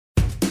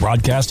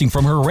Broadcasting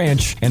from her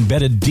ranch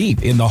embedded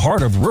deep in the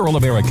heart of rural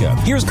America,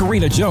 here's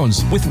Karina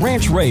Jones with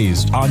Ranch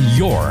Raised on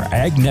your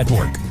Ag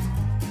Network.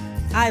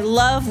 I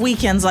love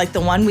weekends like the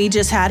one we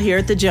just had here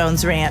at the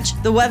Jones Ranch.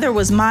 The weather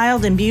was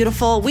mild and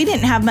beautiful. We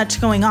didn't have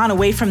much going on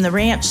away from the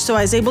ranch, so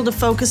I was able to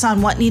focus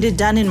on what needed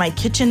done in my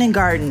kitchen and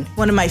garden.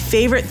 One of my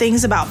favorite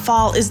things about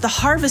fall is the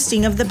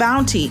harvesting of the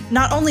bounty.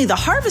 Not only the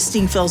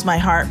harvesting fills my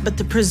heart, but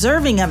the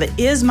preserving of it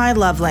is my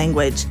love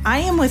language. I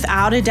am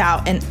without a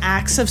doubt an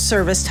acts of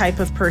service type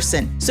of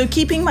person, so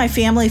keeping my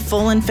family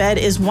full and fed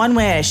is one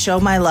way I show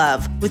my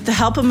love. With the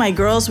help of my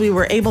girls, we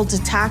were able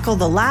to tackle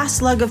the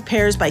last lug of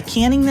pears by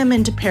canning them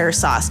into pear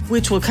sauce,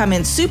 which will come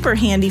in super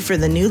handy for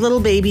the new little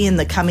baby in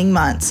the coming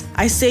months.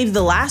 I saved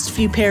the last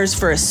few pears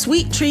for a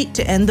sweet treat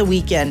to end the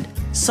weekend.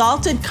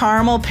 Salted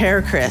caramel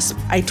pear crisp.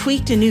 I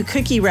tweaked a new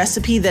cookie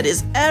recipe that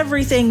is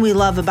everything we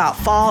love about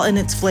fall and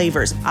its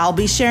flavors. I'll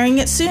be sharing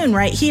it soon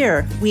right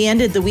here. We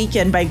ended the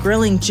weekend by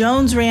grilling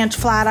Jones Ranch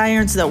flat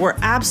irons that were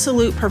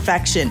absolute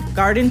perfection.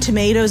 Garden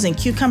tomatoes and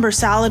cucumber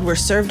salad were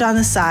served on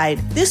the side.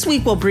 This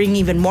week will bring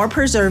even more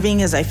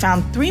preserving as I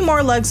found 3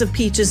 more lugs of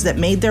peaches that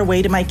made their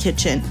way to my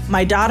kitchen.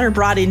 My daughter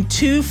brought in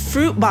 2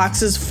 fruit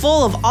boxes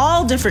full of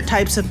all different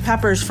types of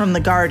peppers from the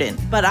garden.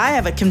 But I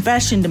have a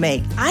confession to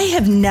make. I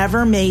have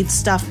never made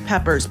stuffed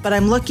peppers, but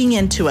I'm looking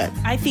into it.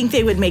 I think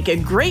they would make a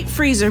great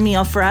freezer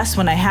meal for us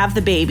when I have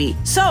the baby.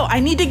 So I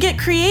need to get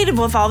creative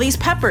with all these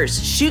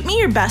peppers. Shoot me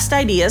your best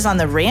ideas on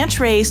the Ranch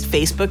Raised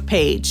Facebook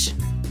page.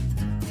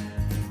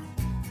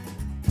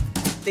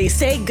 They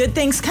say good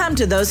things come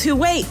to those who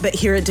wait, but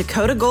here at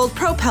Dakota Gold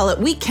Pro Pellet,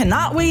 we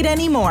cannot wait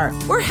anymore.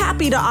 We're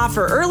happy to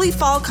offer early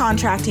fall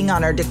contracting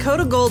on our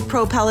Dakota Gold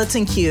Pro Pellets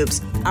and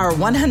Cubes. Our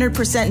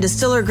 100%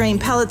 distiller grain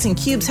pellets and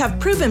cubes have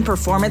proven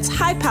performance,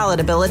 high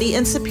palatability,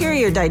 and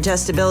superior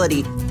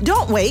digestibility.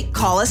 Don't wait.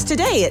 Call us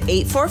today at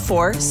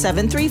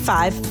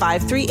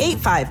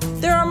 844-735-5385.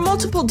 There are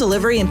multiple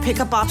delivery and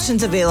pickup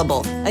options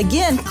available.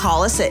 Again,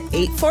 call us at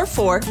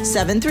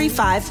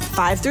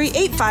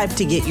 844-735-5385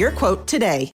 to get your quote today.